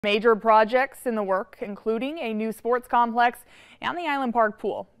Major projects in the work, including a new sports complex and the Island Park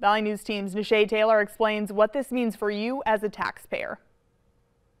pool. Valley News Team's Nishay Taylor explains what this means for you as a taxpayer.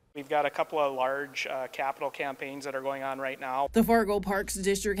 We've got a couple of large capital campaigns that are going on right now. The Fargo Parks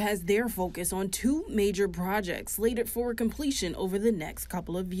District has their focus on two major projects slated for completion over the next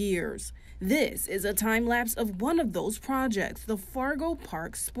couple of years. This is a time lapse of one of those projects, the Fargo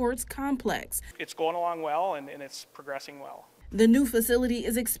Parks Sports Complex. It's going along well and it's progressing well. The new facility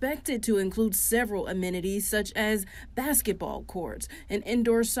is expected to include several amenities such as basketball courts, an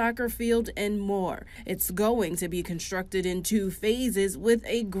indoor soccer field, and more. It's going to be constructed in 2 phases with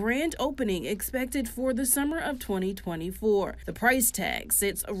a grand opening expected for the summer of 2024. The price tag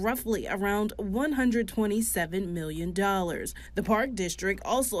sits roughly around $127 million. The Park District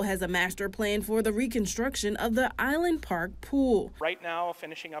also has a master plan for the reconstruction of the Island Park pool. Right now,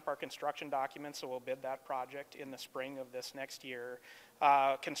 finishing up our construction documents, so we'll bid that project in the spring of this next year.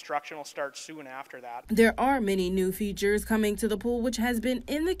 Construction will start soon after that. There are many new features coming to the pool, which has been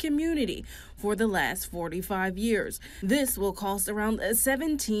in the community for the last 45 years. This will cost around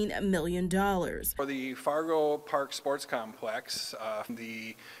 $17 million. For the Fargo Park Sports Complex,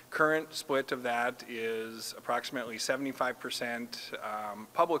 the current split of that is approximately 75%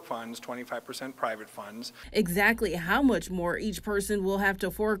 public funds, 25% private funds. Exactly how much more each person will have to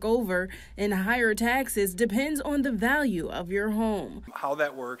fork over in higher taxes depends on the value of your home. How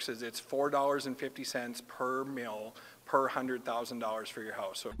that works is it's $4.50 per mil per $100,000 for your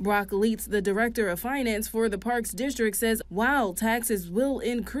house. Brock Leitz, the director of finance for the Parks District, says while taxes will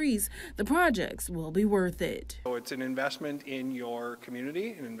increase, the projects will be worth it. So it's an investment in your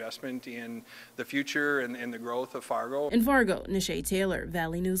community, an investment in the future and the growth of Fargo. In Fargo, Nishay Taylor,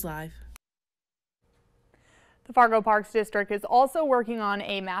 Valley News Live. The Fargo Parks District is also working on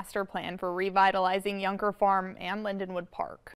a master plan for revitalizing Yunker Farm and Lindenwood Park.